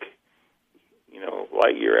take,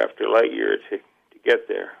 light year after light year to get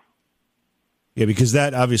there. Yeah, because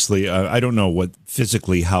that obviously, I don't know what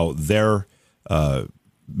physically how their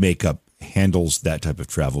makeup handles that type of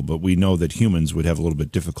travel, but we know that humans would have a little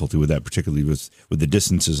bit difficulty with that, particularly with the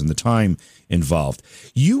distances and the time involved.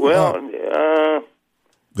 I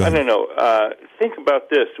don't know. Think about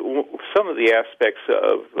this. Some of the aspects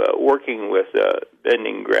of working with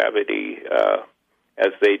bending gravity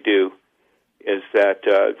as they do is that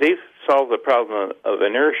they've solved the problem of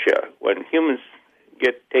inertia. When humans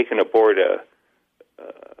get taken aboard a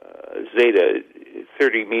Zeta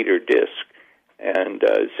 30-meter disk and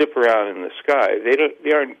zip around in the sky,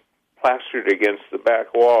 they aren't plastered against the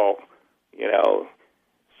back wall,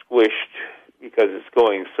 squished because it's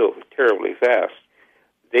going so terribly fast.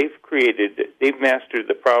 They've mastered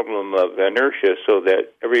the problem of inertia so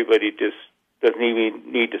that everybody just doesn't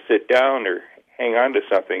even need to sit down or hang on to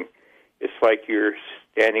something. It's like you're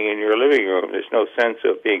standing in your living room. There's no sense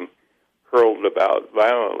of being hurled about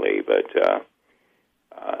violently, but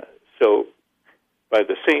so by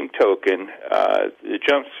the same token, the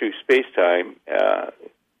jumps through space-time,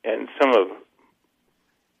 and some of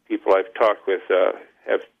people I've talked with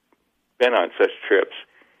have been on such trips,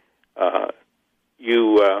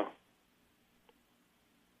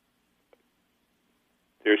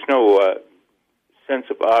 there's no sense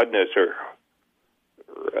of oddness or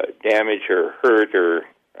damage or hurt or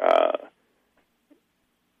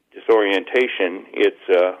disorientation.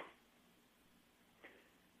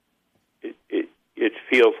 It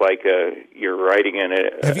feels like you're riding in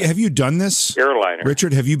a. Have you done this, airliner?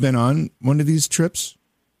 Richard, have you been on one of these trips?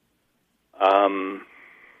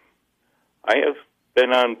 I have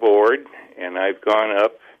been on board, and I've gone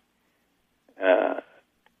up. I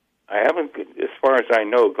haven't, as far as I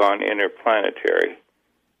know, gone interplanetary,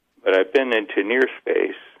 but I've been into near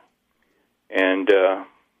space, and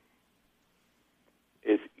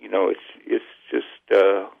it's just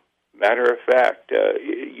matter of fact.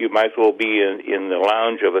 You might as well be in the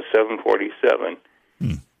lounge of a 747.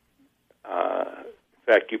 In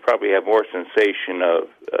fact, you probably have more sensation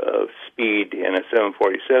of speed in a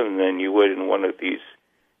 747 than you would in one of these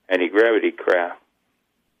anti-gravity craft.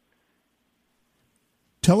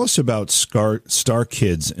 Tell us about Star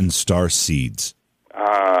Kids and Star Seeds.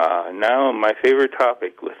 Now my favorite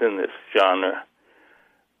topic within this genre.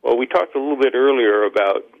 Well, we talked a little bit earlier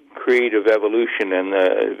about creative evolution and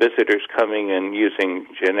the visitors coming and using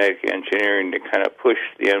genetic engineering to kind of push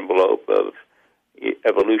the envelope of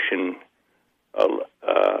evolution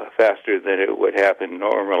faster than it would happen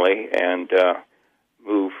normally and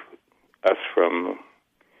move us from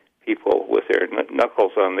people with their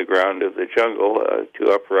knuckles on the ground of the jungle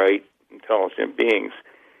to upright, intelligent beings.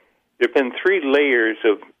 There have been 3 layers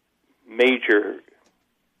of major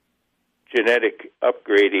genetic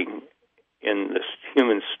upgrading in the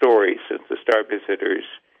human story since the star visitors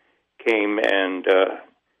came and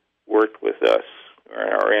worked with us, or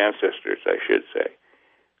our ancestors, I should say.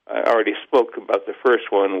 I already spoke about the first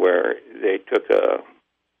one where they took a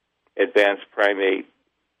advanced primate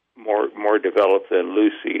more developed than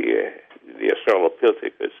Lucy, the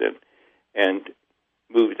Australopithecus, and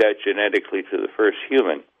moved that genetically to the first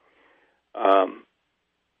human.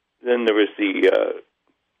 Then there was the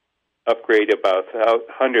upgrade about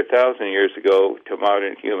 100,000 years ago to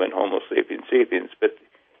modern human Homo sapiens sapiens. But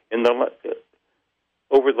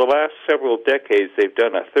over the last several decades, they've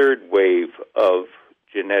done a third wave of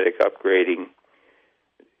genetic upgrading.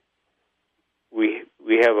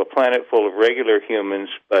 We have a planet full of regular humans,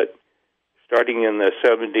 but starting in the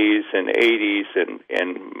 70s and 80s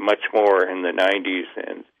and much more in the 90s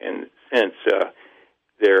and since,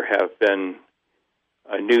 there have been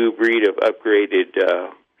a new breed of upgraded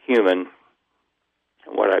human,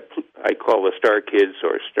 what I call the Star Kids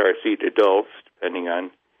or Star Seed adults, depending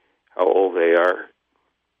on how old they are,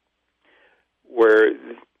 where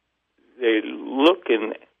they look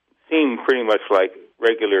and seem pretty much like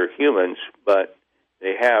regular humans, but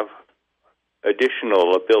they have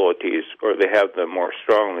additional abilities, or they have them more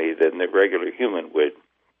strongly than the regular human would,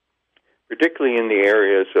 particularly in the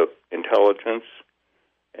areas of intelligence,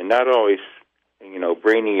 and not always,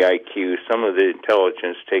 brainy IQ. Some of the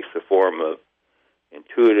intelligence takes the form of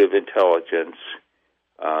intuitive intelligence,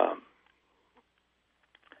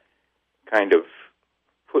 kind of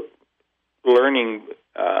learning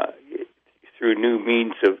through new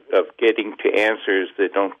means of getting to answers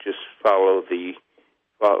that don't just follow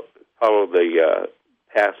follow the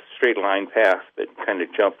path, straight line path, but kind of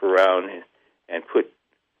jump around and put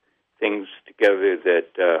things together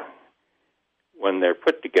that, when they're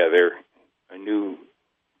put together, a new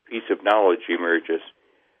piece of knowledge emerges.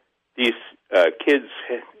 These kids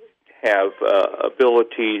have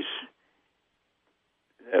abilities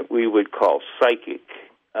that we would call psychic,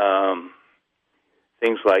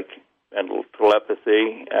 things like mental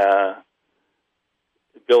telepathy,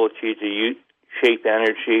 ability to shape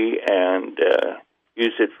energy and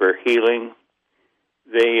use it for healing.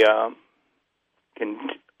 They can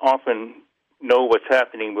often know what's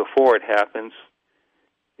happening before it happens.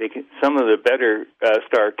 Some of the better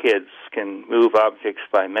star kids can move objects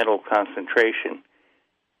by mental concentration,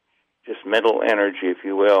 just mental energy, if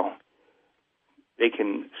you will. They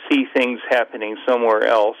can see things happening somewhere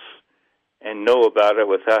else and know about it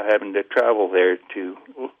without having to travel there to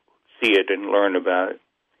see it and learn about it.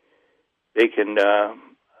 They can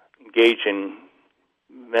engage in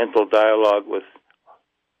mental dialogue with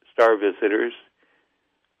star visitors.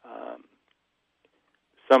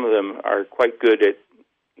 Some of them are quite good at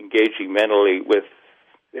engaging mentally with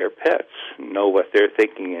their pets, know what they're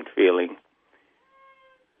thinking and feeling.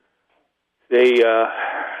 They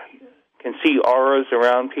can see auras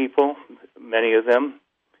around people, many of them,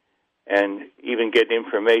 and even get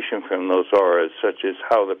information from those auras, such as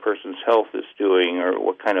how the person's health is doing or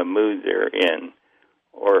what kind of mood they're in,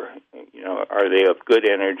 or, are they of good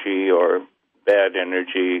energy or bad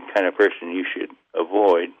energy, kind of person you should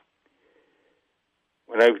avoid.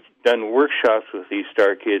 When I've done workshops with these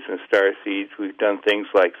star kids and star seeds, we've done things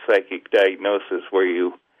like psychic diagnosis, where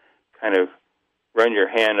you kind of run your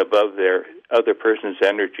hand above their other person's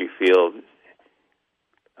energy field,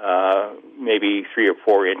 maybe 3 or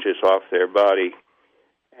 4 inches off their body,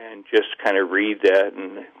 and just kind of read that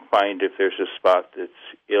and find if there's a spot that's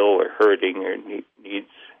ill or hurting or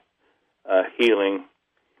needs healing.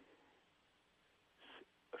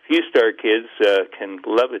 A few star kids can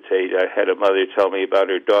levitate. I had a mother tell me about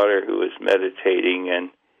her daughter who was meditating, and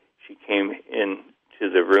she came into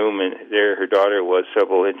the room, and there her daughter was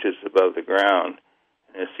several inches above the ground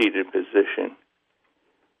in a seated position.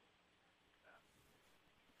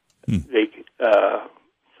 They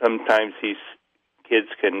sometimes these kids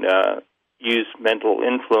can use mental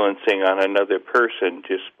influencing on another person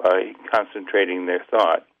just by concentrating their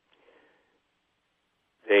thought.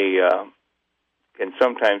 They can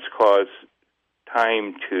sometimes cause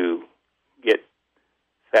time to get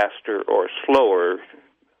faster or slower,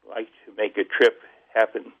 like to make a trip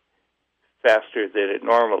happen faster than it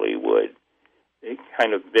normally would. They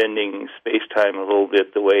kind of bending space-time a little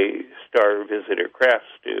bit the way star visitor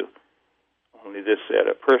crafts do, only this at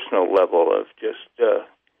a personal level of just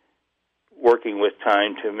working with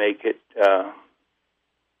time to make it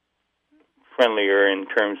friendlier in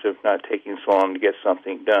terms of not taking so long to get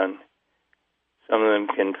something done. Some of them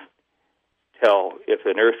can tell if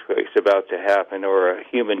an earthquake's about to happen or a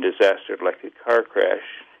human disaster like a car crash.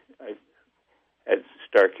 I had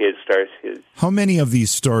star kids. How many of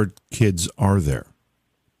these star kids are there?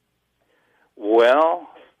 Well,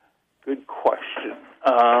 good question.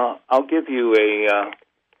 I'll give you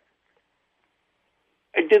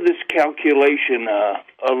I did this calculation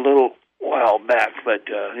a little while back, but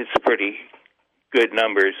it's pretty good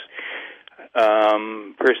numbers.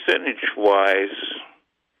 Percentage-wise,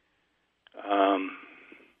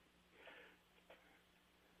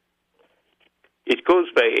 it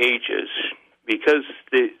goes by ages, because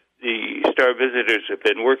the star visitors have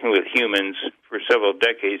been working with humans for several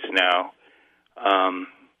decades now.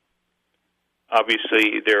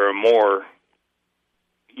 Obviously, there are more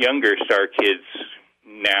younger star kids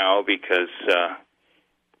now because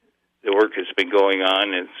the work has been going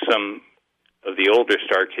on, and some of the older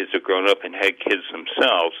star kids have grown up and had kids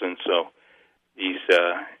themselves, and so these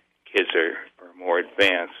kids are more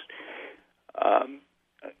advanced.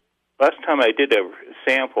 Last time I did a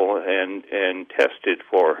sample and tested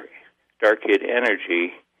for star kid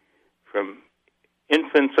energy from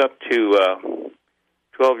infants up to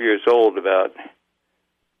 12 years old. About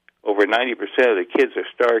over 90% of the kids are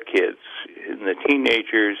star kids. In the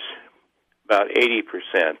teenagers, about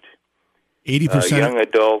 80%. 80%? Young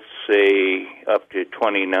adults, say, up to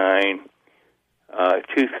 29,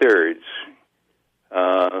 two-thirds.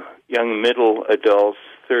 Young middle adults,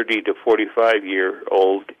 30 to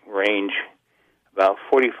 45-year-old range, about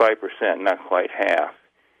 45%, not quite half.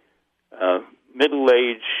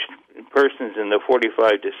 Middle-aged persons in the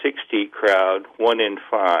 45 to 60 crowd, 1 in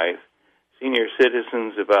 5. Senior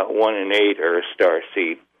citizens, about 1 in 8 are a star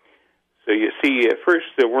seed. So you see, at first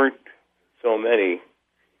there weren't so many,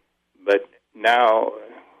 but now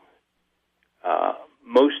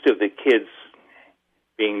most of the kids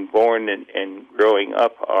being born and growing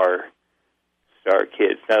up are star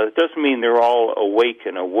kids. Now, it doesn't mean they're all awake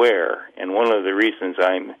and aware, and one of the reasons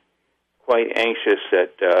I'm quite anxious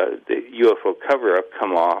that the UFO cover-up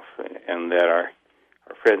come off and that our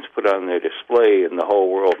friends put on their display and the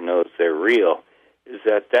whole world knows they're real is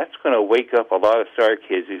that that's going to wake up a lot of star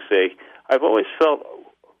kids who say, I've always felt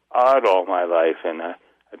odd all my life, and I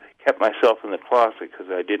kept myself in the closet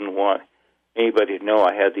because I didn't want anybody to know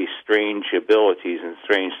I had these strange abilities and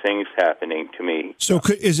strange things happening to me. So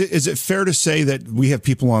is it fair to say that we have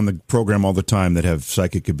people on the program all the time that have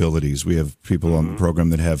psychic abilities? We have people on the program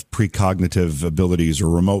that have precognitive abilities or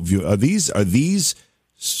remote view. Are these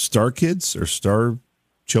star kids or star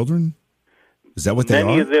children? Is that what they are?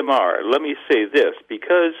 Many of them are. Let me say this,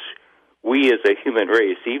 because we as a human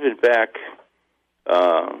race, even back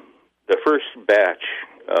the first batch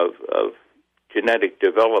of genetic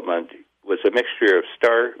development was a mixture of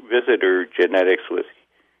star visitor genetics with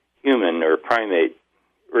human or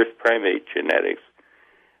Earth primate genetics.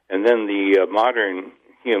 And then the modern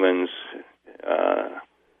humans,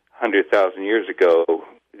 100,000 years ago,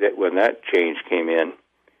 when that change came in,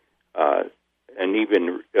 an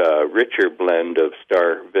even richer blend of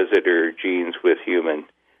star visitor genes with human.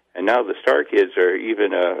 And now the star kids are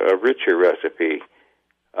even a richer recipe.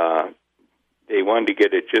 They wanted to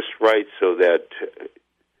get it just right so that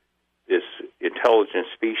this intelligent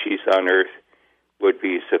species on Earth would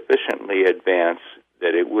be sufficiently advanced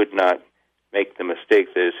that it would not make the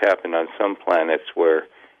mistake that has happened on some planets where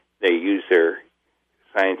they use their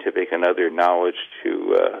scientific and other knowledge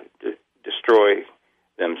to destroy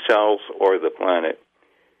themselves or the planet.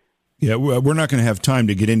 Yeah, we're not going to have time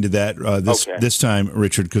to get into that this time,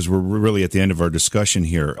 Richard, because we're really at the end of our discussion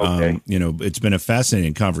here. Okay. It's been a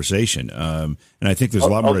fascinating conversation, and I think there's a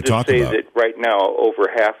lot more to talk about. I'll just say that right now, over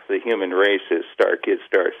half the human race is star kids,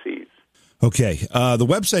 star seeds. Okay. The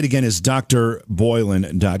website, again, is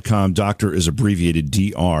drboylan.com. Doctor is abbreviated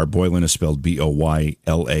DR. Boylan is spelled Boylan.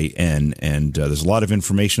 And there's a lot of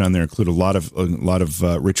information on there, including a lot of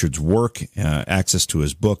Richard's work, access to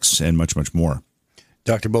his books, and much, much more.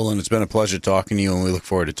 Dr. Boylan, it's been a pleasure talking to you, and we look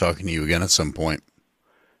forward to talking to you again at some point.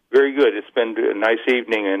 Very good. It's been a nice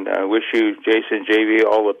evening, and I wish you, Jason, JV,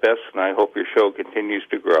 all the best, and I hope your show continues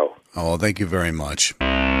to grow. Oh, well, thank you very much.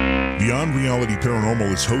 Beyond Reality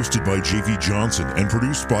Paranormal is hosted by J.V. Johnson and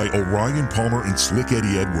produced by Orion Palmer and Slick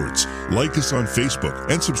Eddie Edwards. Like us on Facebook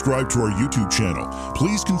and subscribe to our YouTube channel.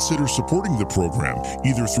 Please consider supporting the program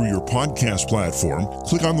either through your podcast platform,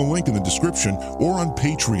 click on the link in the description, or on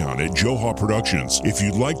Patreon at Joha Productions. If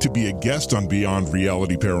you'd like to be a guest on Beyond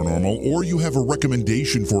Reality Paranormal, or you have a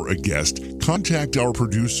recommendation for a guest, contact our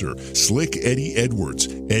producer, Slick Eddie Edwards.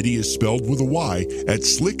 Eddie is spelled with a Y at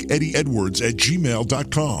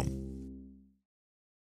slickeddieedwards@gmail.com.